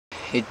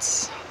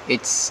it's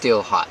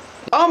still hot.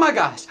 Oh my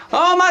gosh,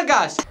 oh my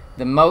gosh.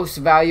 The most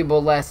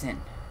valuable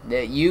lesson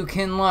that you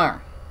can learn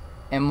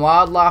in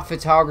wildlife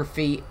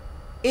photography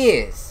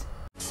is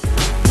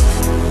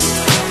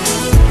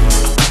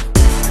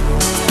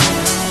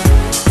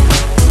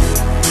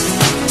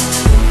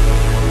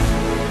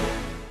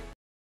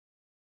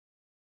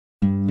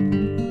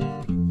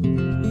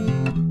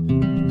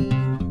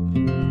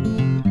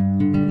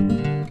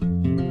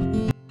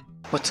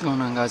What's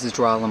going on, guys? It's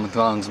Riley with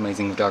Riley's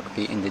Amazing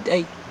Photography, and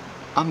today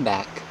I'm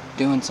back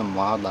doing some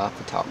wildlife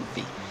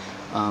photography.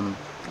 I'm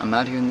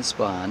out here in this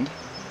blind.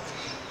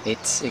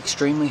 It's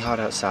extremely hot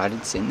outside.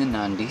 It's in the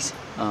 90s.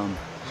 I'm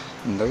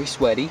very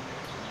sweaty.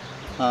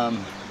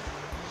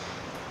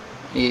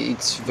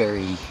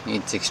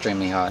 It's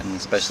extremely hot, and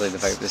especially the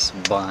fact this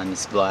blind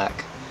is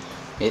black,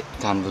 it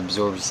kind of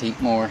absorbs heat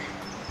more.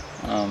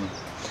 I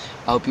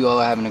hope you all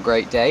are having a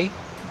great day.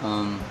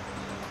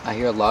 I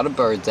hear a lot of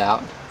birds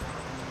out.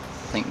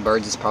 I think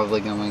birds is probably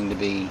going to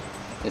be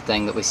the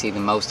thing that we see the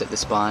most at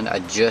this blind. I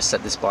just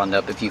set this blind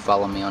up. If you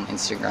follow me on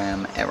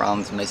Instagram at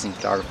Riley's Amazing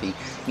Photography,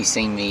 you've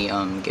seen me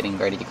getting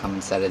ready to come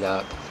and set it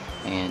up,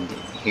 and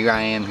here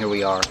I am. Here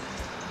we are.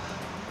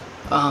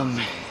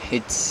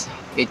 It's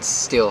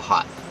still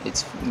hot.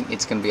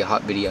 It's gonna be a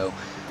hot video.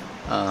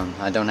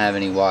 I don't have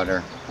any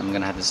water. I'm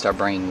gonna have to start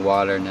bringing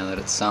water now that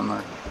it's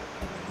summer.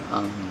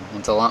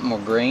 It's a lot more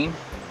green.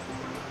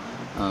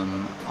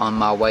 On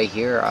my way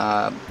here,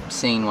 I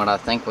seen what I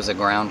think was a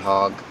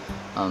groundhog,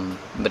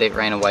 but it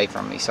ran away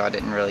from me, so I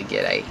didn't really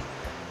get a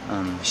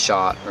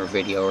shot or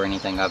video or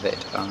anything of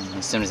it.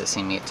 As soon as it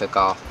seen me, it took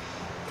off,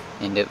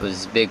 and it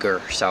was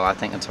bigger, so I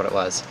think that's what it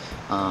was.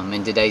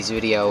 In today's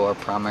video, our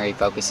primary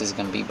focus is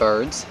going to be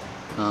birds.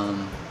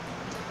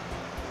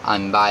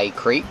 I'm by a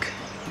creek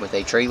with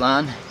a tree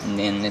line, and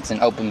then it's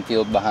an open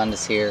field behind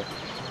us here,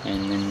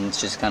 and then it's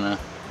just kind of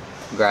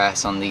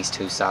grass on these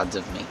two sides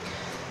of me.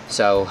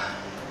 So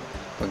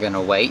we're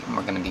gonna wait and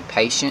we're gonna be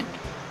patient.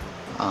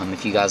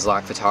 If you guys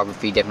like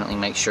photography, definitely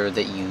make sure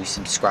that you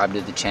subscribe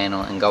to the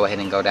channel, and go ahead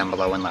and go down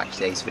below and like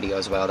today's video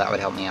as well. That would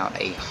help me out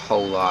a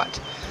whole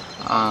lot.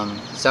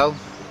 So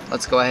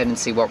let's go ahead and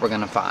see what we're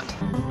gonna find.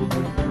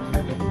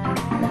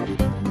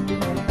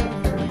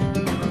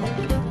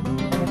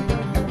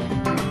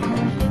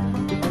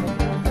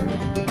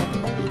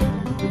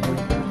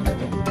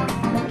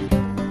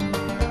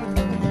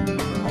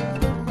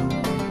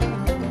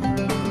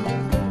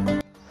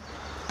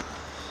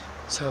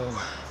 So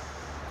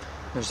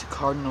there's a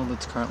cardinal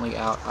that's currently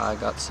out. I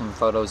got some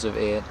photos of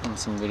it and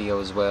some video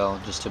as well,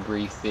 just a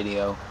brief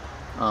video.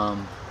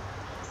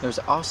 There's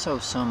also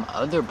some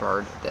other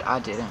bird that I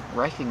didn't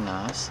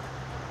recognize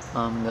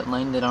that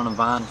landed on a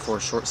vine for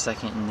a short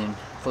second and then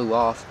flew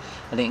off.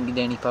 I didn't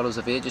get any photos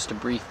of it, just a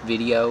brief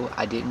video.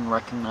 I didn't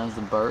recognize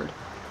the bird.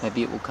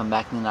 Maybe it will come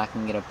back and then I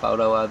can get a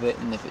photo of it,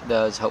 and if it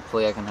does,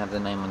 hopefully I can have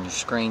the name on your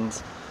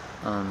screens.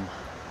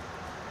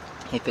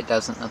 If it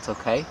doesn't, that's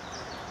okay.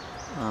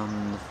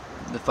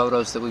 The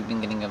photos that we've been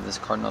getting of this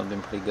cardinal have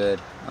been pretty good.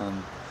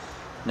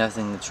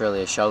 Nothing that's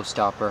really a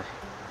showstopper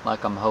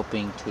like I'm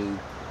hoping to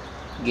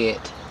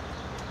get,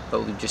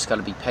 but we've just got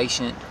to be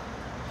patient.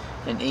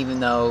 And even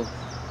though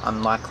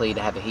I'm likely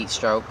to have a heat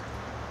stroke,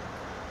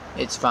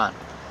 it's fine.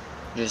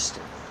 Just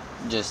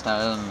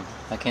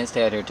I can't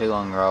stay out here too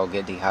long or I'll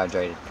get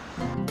dehydrated.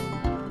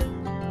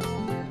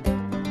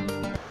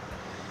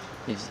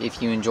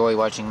 If you enjoy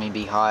watching me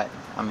be hot,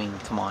 I mean,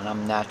 come on,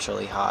 I'm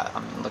naturally hot. I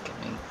mean, look at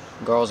me.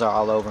 Girls are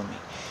all over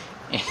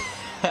me.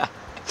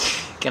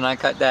 Can I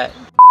cut that?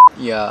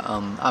 Yeah,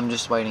 I'm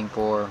just waiting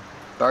for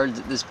birds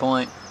at this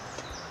point.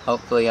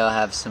 Hopefully I'll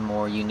have some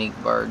more unique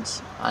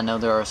birds. I know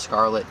there are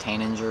scarlet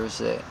tanagers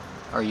that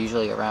are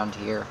usually around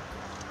here,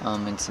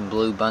 and some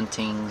blue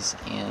buntings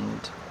and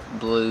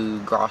blue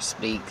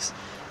grosbeaks.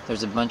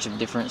 There's a bunch of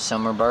different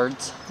summer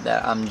birds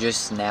that I'm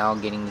just now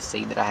getting to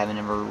see that I haven't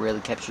ever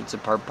really captured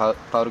superb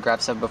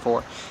photographs of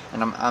before.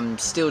 And I'm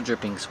still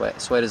dripping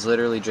sweat. Sweat is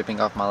literally dripping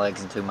off my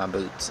legs into my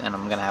boots, and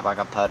I'm gonna have like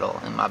a puddle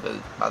in my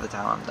boot by the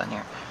time I'm done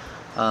here.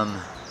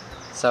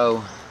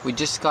 So we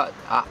just got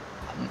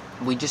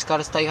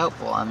to stay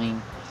hopeful. I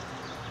mean,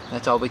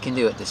 that's all we can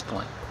do at this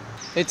point.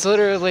 it's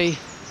literally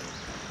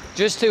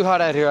just too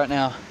hot out here right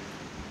now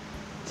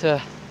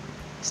to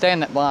stay in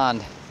that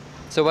blind.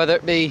 So whether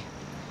it be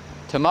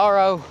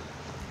tomorrow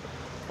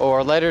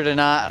or later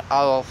tonight,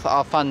 I'll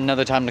find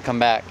another time to come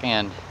back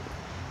and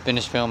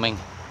finish filming,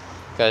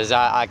 because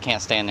I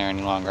can't stand there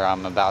any longer.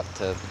 I'm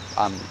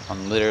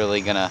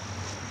literally gonna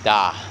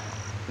die.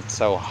 It's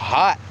so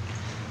hot.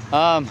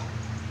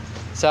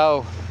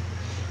 So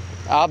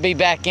I'll be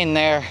back in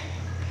there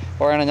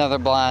or in another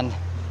blind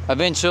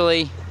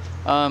eventually,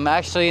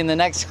 actually in the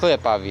next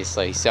clip,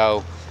 obviously.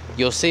 So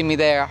you'll see me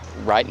there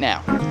right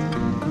now.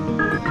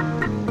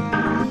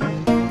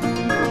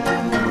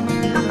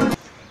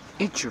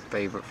 It's your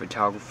favorite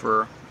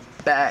photographer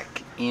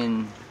back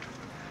in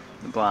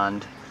the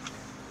blind.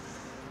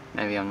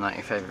 Maybe I'm not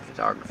your favorite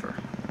photographer.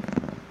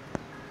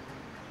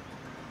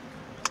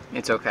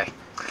 It's okay.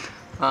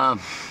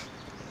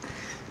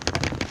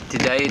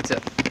 Today it's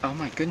a, oh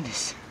my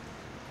goodness.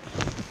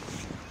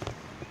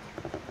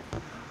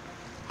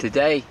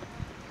 Today,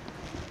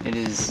 it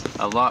is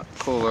a lot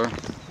cooler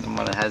than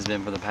what it has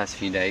been for the past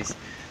few days.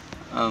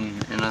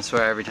 And I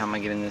swear every time I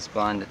get in this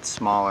blind, it's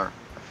smaller.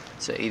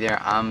 So either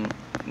I'm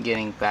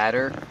getting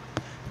fatter,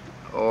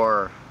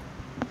 or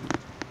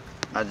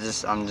I'm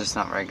just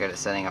not very good at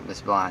setting up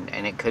this blind.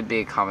 And it could be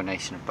a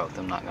combination of both,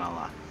 I'm not gonna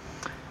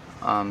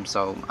lie.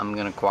 So I'm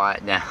gonna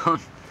quiet down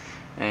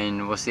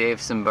and we'll see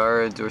if some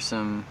birds or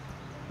some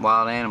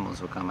wild animals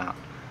will come out.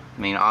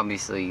 I mean,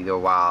 obviously they're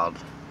wild.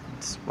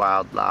 It's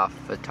wildlife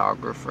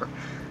photographer.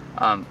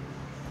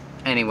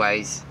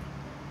 Anyways,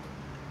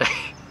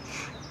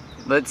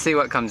 let's see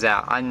what comes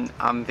out.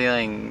 I'm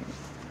feeling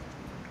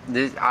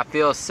this. I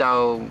feel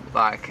so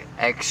like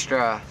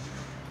extra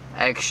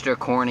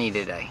corny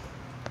today.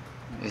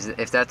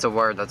 If that's a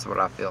word, that's what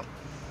I feel.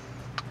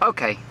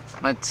 Okay,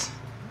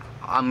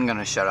 I'm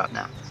gonna shut up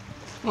now.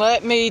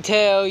 Let me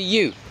tell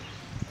you,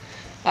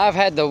 I've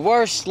had the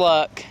worst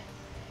luck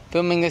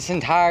filming this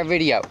entire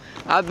video.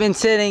 I've been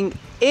sitting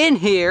in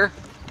here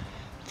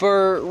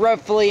for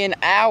roughly an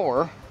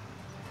hour,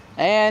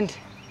 and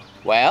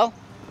well,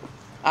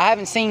 I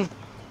haven't seen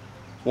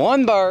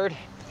one bird.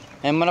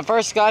 And when I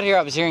first got here,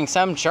 I was hearing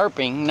some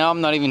chirping. No,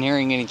 I'm not even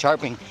hearing any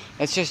chirping.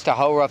 It's just a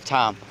whole rough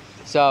time.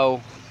 So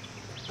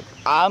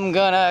I'm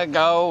gonna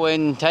go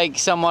and take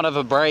somewhat of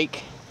a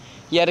break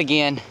yet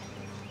again,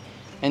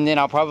 and then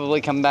I'll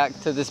probably come back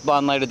to this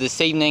blind later this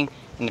evening.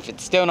 And if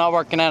it's still not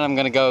working out, I'm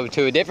gonna go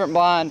to a different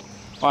blind,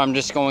 or I'm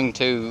just going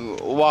to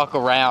walk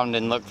around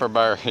and look for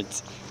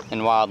birds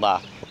and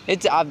wildlife.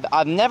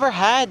 I've never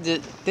had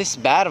this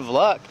bad of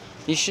luck.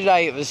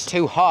 Yesterday it was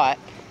too hot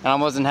and I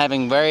wasn't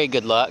having very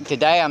good luck.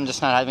 Today I'm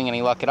just not having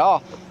any luck at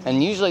all.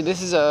 And usually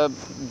this is a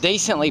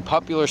decently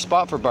popular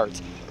spot for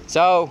birds.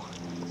 So,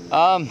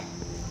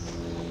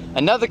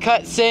 another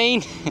cut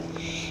scene.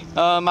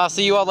 I'll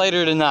see you all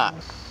later tonight.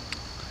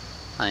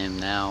 I am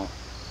now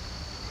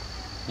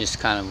just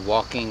kind of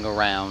walking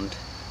around,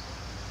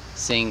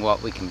 seeing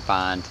what we can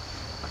find.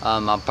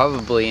 I'll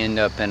probably end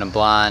up in a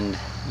blind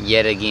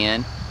yet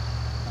again.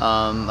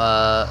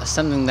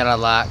 Something that I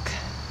like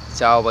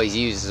to always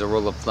use as a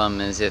rule of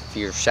thumb is if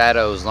your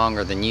shadow is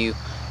longer than you,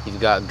 you've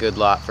got good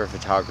light for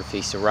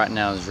photography. So right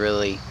now is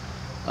really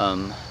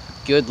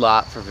good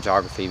light for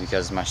photography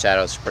because my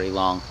shadow is pretty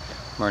long.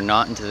 We're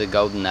not into the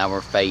golden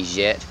hour phase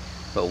yet,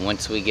 but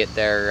once we get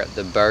there,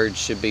 the birds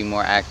should be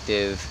more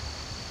active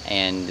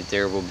and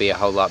there will be a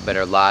whole lot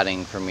better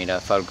lighting for me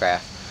to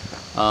photograph.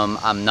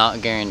 I'm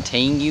not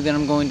guaranteeing you that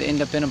I'm going to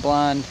end up in a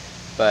blind,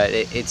 but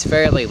it's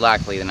fairly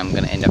likely that I'm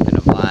going to end up in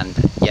a blind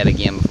yet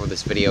again before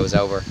this video is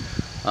over.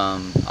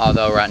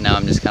 Although right now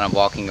I'm just kind of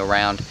walking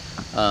around.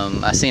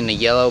 I seen a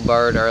yellow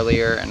bird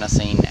earlier and I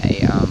seen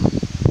a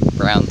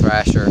brown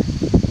thrasher.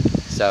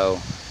 So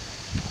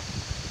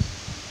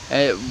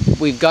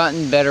we've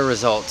gotten better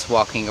results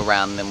walking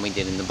around than we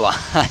did in the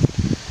blind.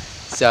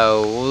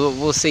 So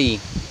we'll see.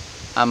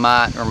 I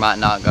might or might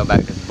not go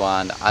back to the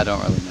blind. I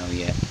don't really know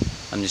yet.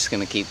 I'm just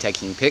going to keep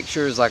taking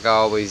pictures like I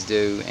always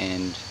do,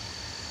 and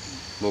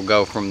we'll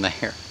go from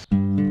there.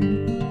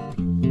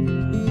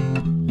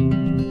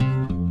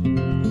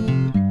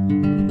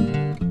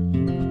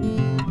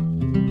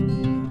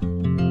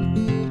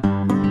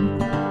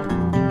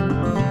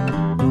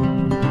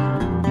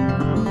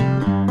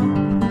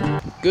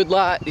 Good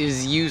light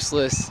is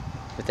useless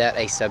without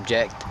a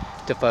subject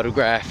to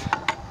photograph.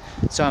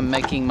 So I'm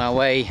making my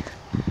way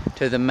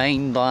to the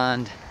main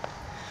blind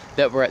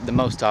that we're at the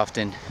most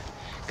often,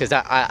 because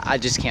I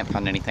just can't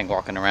find anything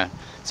walking around.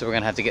 So we're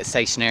gonna have to get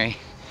stationary.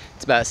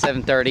 It's about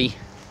 7:30,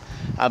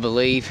 I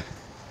believe,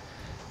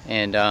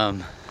 and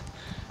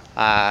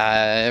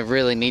I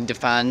really need to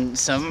find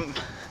some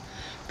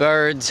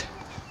birds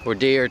or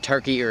deer,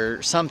 turkey,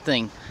 or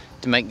something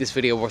to make this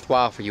video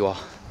worthwhile for you all.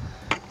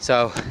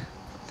 So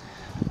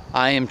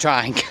I am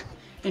trying.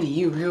 Any of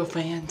you real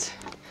fans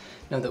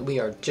know that we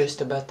are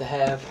just about to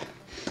have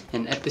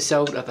an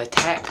episode of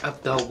Attack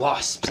of the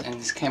Wasps, and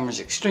this camera's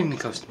extremely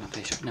close to my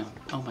face right now.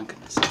 Oh my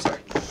goodness, I'm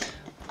sorry.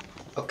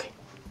 Okay.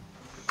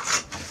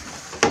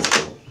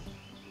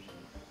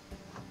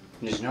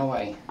 There's no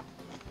way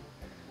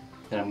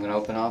that I'm gonna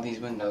open all these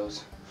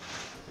windows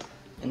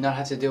and not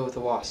have to deal with the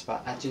wasp.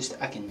 I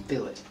can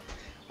feel it.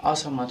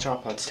 Also, my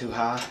tripod's too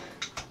high,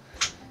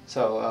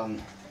 so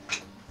I'm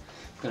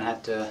gonna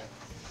have to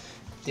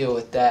deal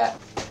with that.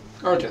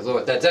 Oh dear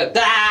Lord, that's it.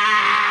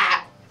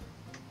 Ah!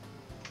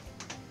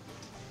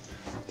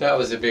 That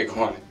was a big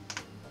hornet.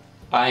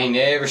 I ain't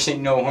ever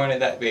seen no hornet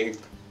that big.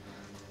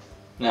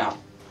 Now,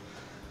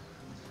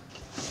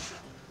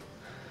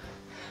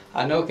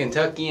 I know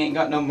Kentucky ain't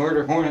got no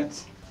murder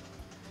hornets,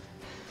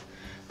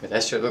 but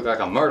that sure looked like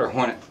a murder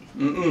hornet.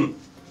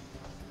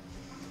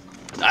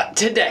 Not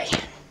today.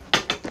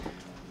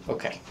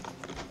 Okay.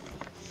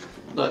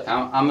 Look,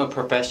 I'm a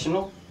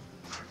professional.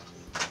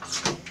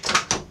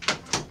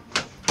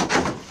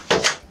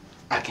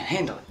 I can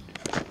handle it.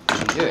 I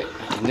can do it.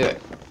 I can do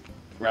it.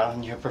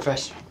 Ron, you're a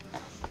professional.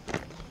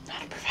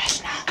 Not a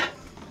professional.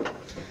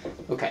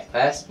 Okay,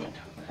 last window.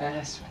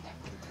 Last window.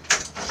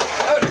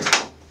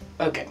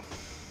 Okay.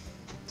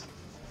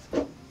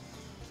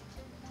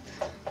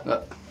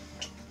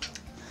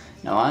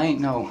 Now I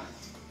ain't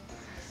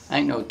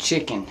no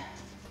chicken,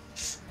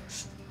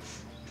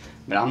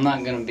 but I'm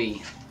not gonna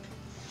be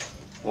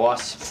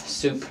wasp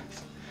soup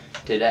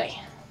today.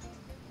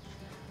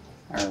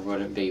 Or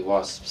would it be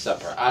wasp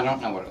supper? I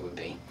don't know what it would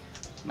be.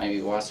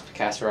 Maybe wasp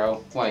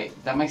casserole.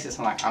 Wait, that makes it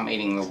sound like I'm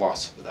eating the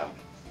wasp though.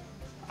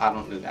 I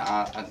don't do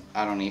that.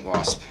 I don't eat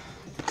wasp.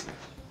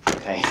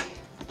 Okay.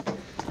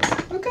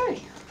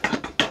 Okay.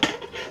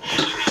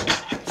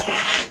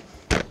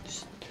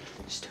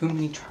 Just too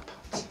many tripods.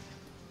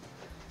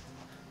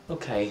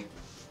 Okay.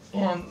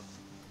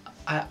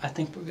 I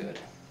think we're good.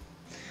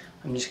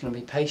 I'm just gonna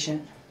be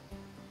patient.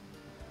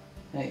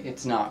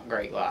 It's not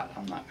great light,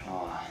 I'm not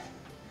gonna lie.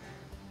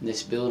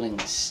 This building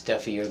is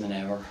stuffier than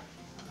ever.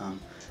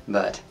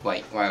 But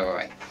wait.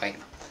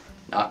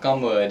 Knock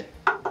on wood.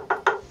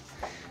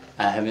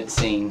 I haven't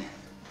seen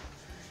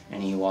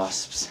any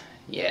wasps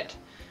yet.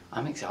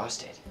 I'm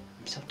exhausted.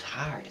 I'm so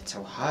tired. It's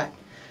so hot.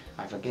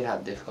 I forget how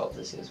difficult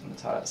this is when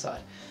it's hot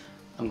outside.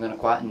 I'm gonna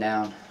quieten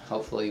down.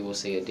 Hopefully we'll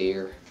see a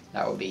deer.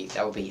 That would be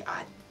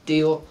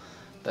ideal,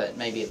 but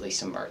maybe at least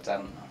some birds. I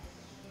don't know.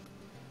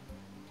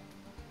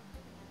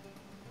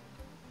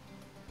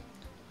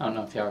 I don't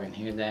know if y'all can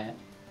hear that.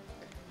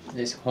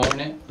 This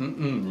hornet,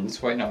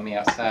 it's waiting on me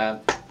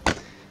outside.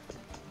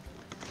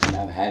 And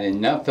I've had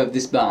enough of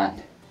this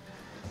blind.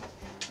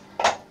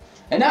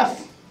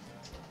 Enough!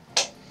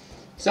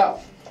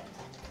 So,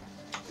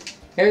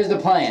 here's the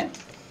plan.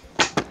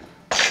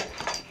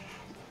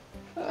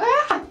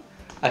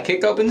 I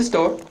kick open the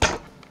door.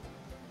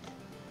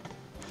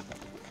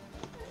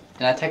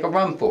 And I take a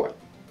run for it.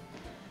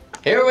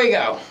 Here we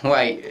go.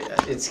 Wait,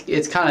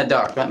 it's kind of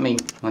dark. Let me,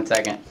 1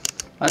 second.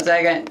 1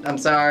 second, I'm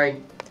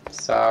sorry.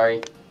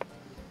 Sorry.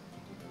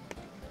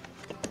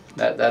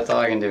 That's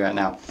all I can do right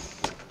now.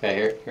 Okay,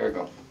 here we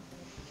go.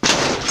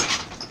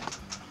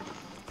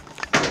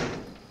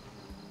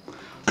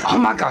 Oh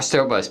my gosh,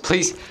 there it was.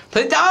 Please.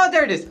 Oh,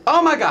 there it is.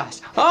 Oh my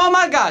gosh. Oh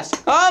my gosh.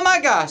 Oh my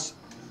gosh.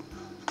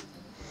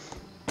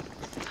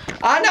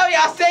 I know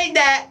y'all seen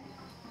that.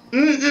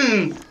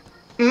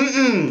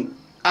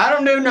 I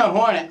don't do no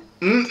hornet.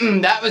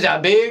 That was a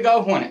big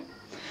old hornet.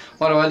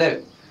 What do I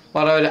do?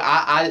 What do I do?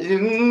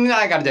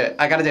 I gotta do it.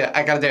 I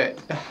gotta do it.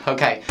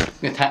 Okay.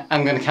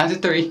 I'm gonna count to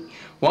 3.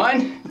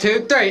 1,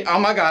 2, 3. Oh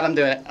my god, I'm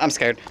doing it. I'm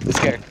scared.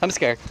 I'm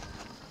scared.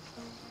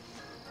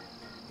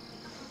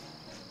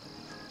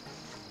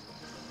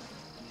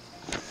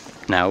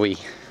 Now we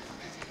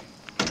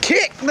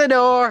kick the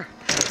door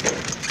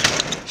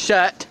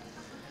shut.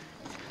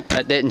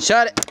 That didn't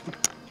shut it.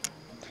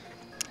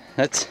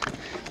 Let's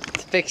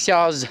fix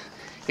y'all's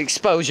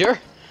exposure.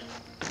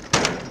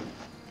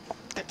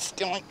 That's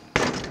still like,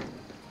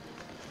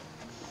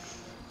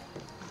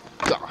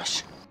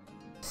 gosh.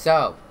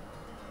 So,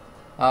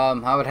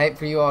 I would hate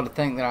for you all to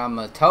think that I'm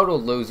a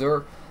total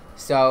loser.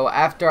 So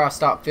after I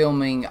stopped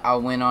filming, I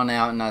went on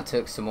out and I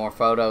took some more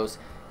photos,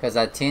 because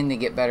I tend to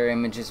get better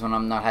images when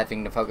I'm not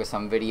having to focus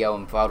on video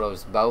and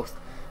photos both.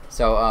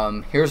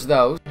 So here's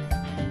those.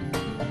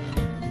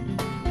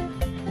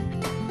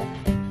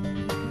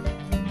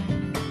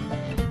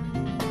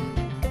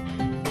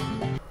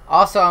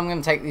 Also, I'm going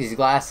to take these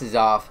glasses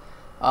off.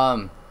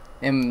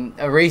 In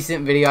a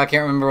recent video, I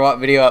can't remember what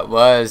video it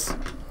was,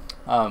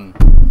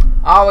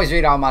 I always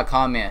read all my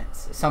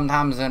comments.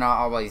 Sometimes they're not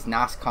always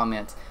nice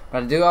comments,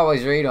 but I do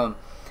always read them.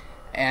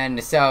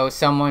 And so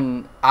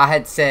I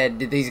had said,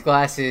 did these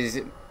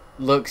glasses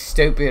look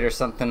stupid or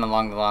something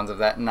along the lines of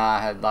that, and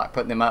I had like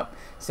put them up.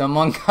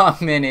 Someone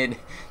commented,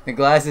 the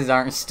glasses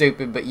aren't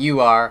stupid, but you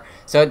are,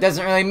 so it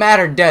doesn't really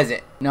matter, does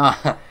it? No,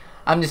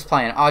 I'm just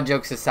playing, all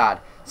jokes aside.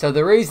 So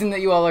the reason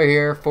that you all are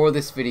here for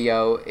this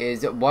video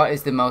is, what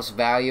is the most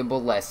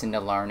valuable lesson to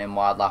learn in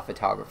wildlife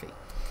photography?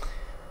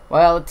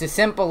 Well, it's a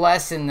simple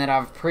lesson that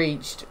I've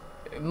preached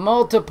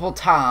multiple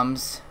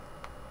times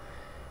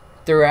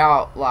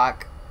throughout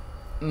like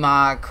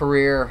my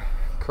career,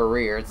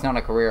 it's not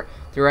a career,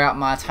 throughout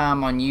my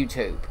time on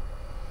YouTube.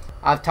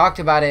 I've talked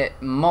about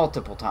it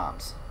multiple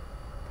times.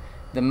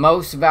 The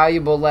most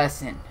valuable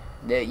lesson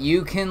that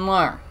you can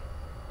learn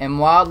in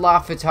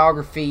wildlife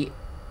photography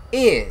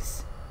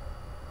is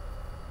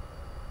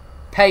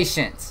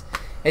patience.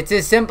 It's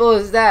as simple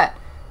as that.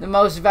 The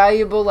most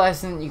valuable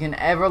lesson you can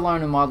ever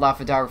learn in wildlife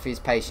photography is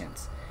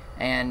patience.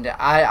 And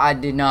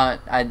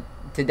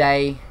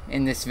today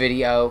in this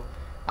video,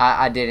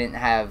 I didn't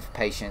have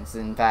patience.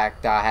 In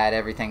fact, I had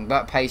everything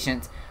but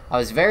patience. I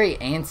was very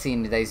antsy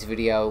in today's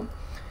video.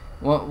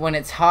 When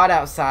it's hot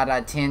outside,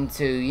 I tend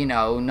to, you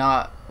know,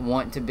 not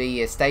want to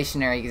be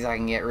stationary because I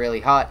can get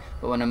really hot.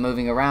 But when I'm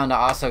moving around, I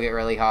also get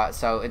really hot.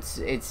 So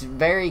it's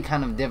very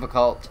kind of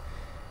difficult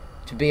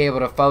to be able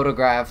to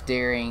photograph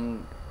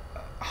during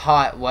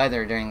hot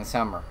weather during the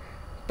summer.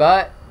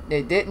 But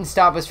it didn't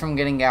stop us from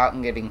getting out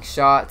and getting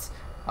shots.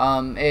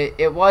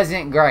 It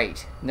wasn't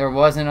great. There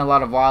wasn't a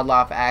lot of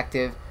wildlife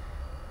active.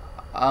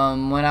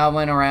 When I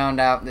went around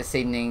out this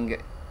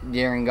evening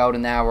during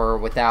golden hour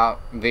without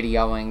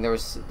videoing,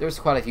 there's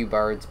quite a few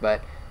birds,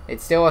 but it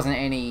still wasn't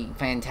any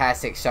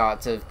fantastic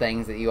shots of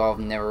things that you all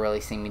have never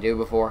really seen me do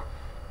before.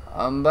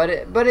 But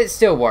it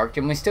still worked,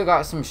 and we still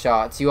got some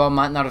shots. You all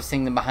might not have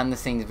seen the behind the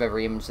scenes of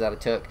every image that I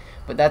took,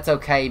 but that's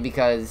okay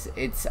because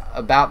it's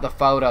about the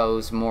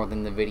photos more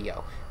than the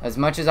video. As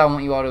much as I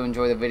want you all to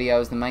enjoy the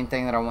videos, the main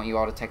thing that I want you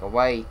all to take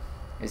away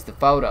is the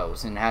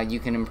photos and how you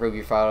can improve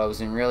your photos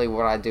and really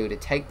what I do to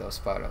take those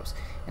photos.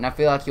 And I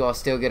feel like you all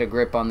still get a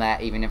grip on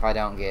that even if I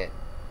don't get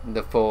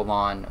the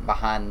full-on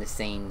behind the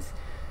scenes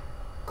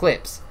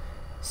clips.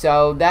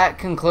 So that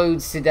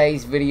concludes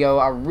today's video.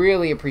 I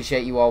really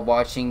appreciate you all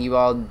watching. You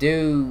all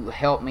do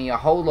help me a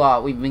whole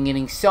lot. We've been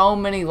getting so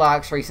many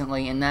likes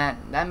recently, and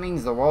that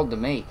means the world to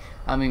me.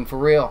 I mean, for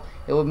real,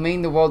 it would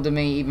mean the world to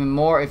me even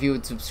more if you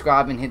would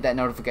subscribe and hit that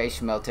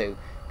notification bell too.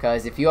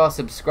 Because if you all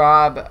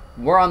subscribe,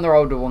 we're on the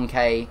road to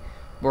 1K.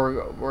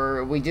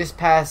 We just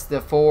passed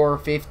the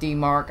 450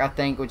 mark, I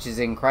think, which is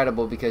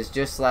incredible because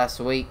just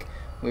last week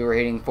we were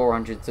hitting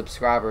 400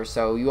 subscribers.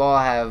 So you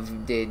all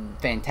did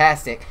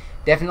fantastic.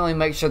 Definitely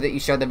make sure that you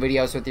share the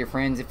videos with your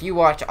friends. If you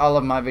watch all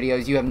of my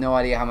videos, you have no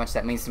idea how much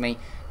that means to me.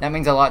 That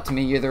means a lot to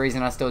me. You're the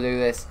reason I still do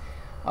this.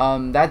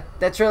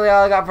 That's really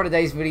all I got for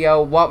today's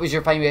video. What was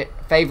your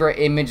favorite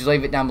image?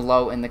 Leave it down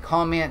below in the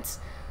comments.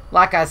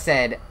 Like I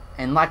said,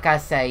 and like I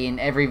say in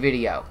every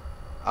video,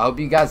 I hope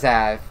you guys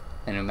have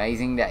an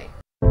amazing day.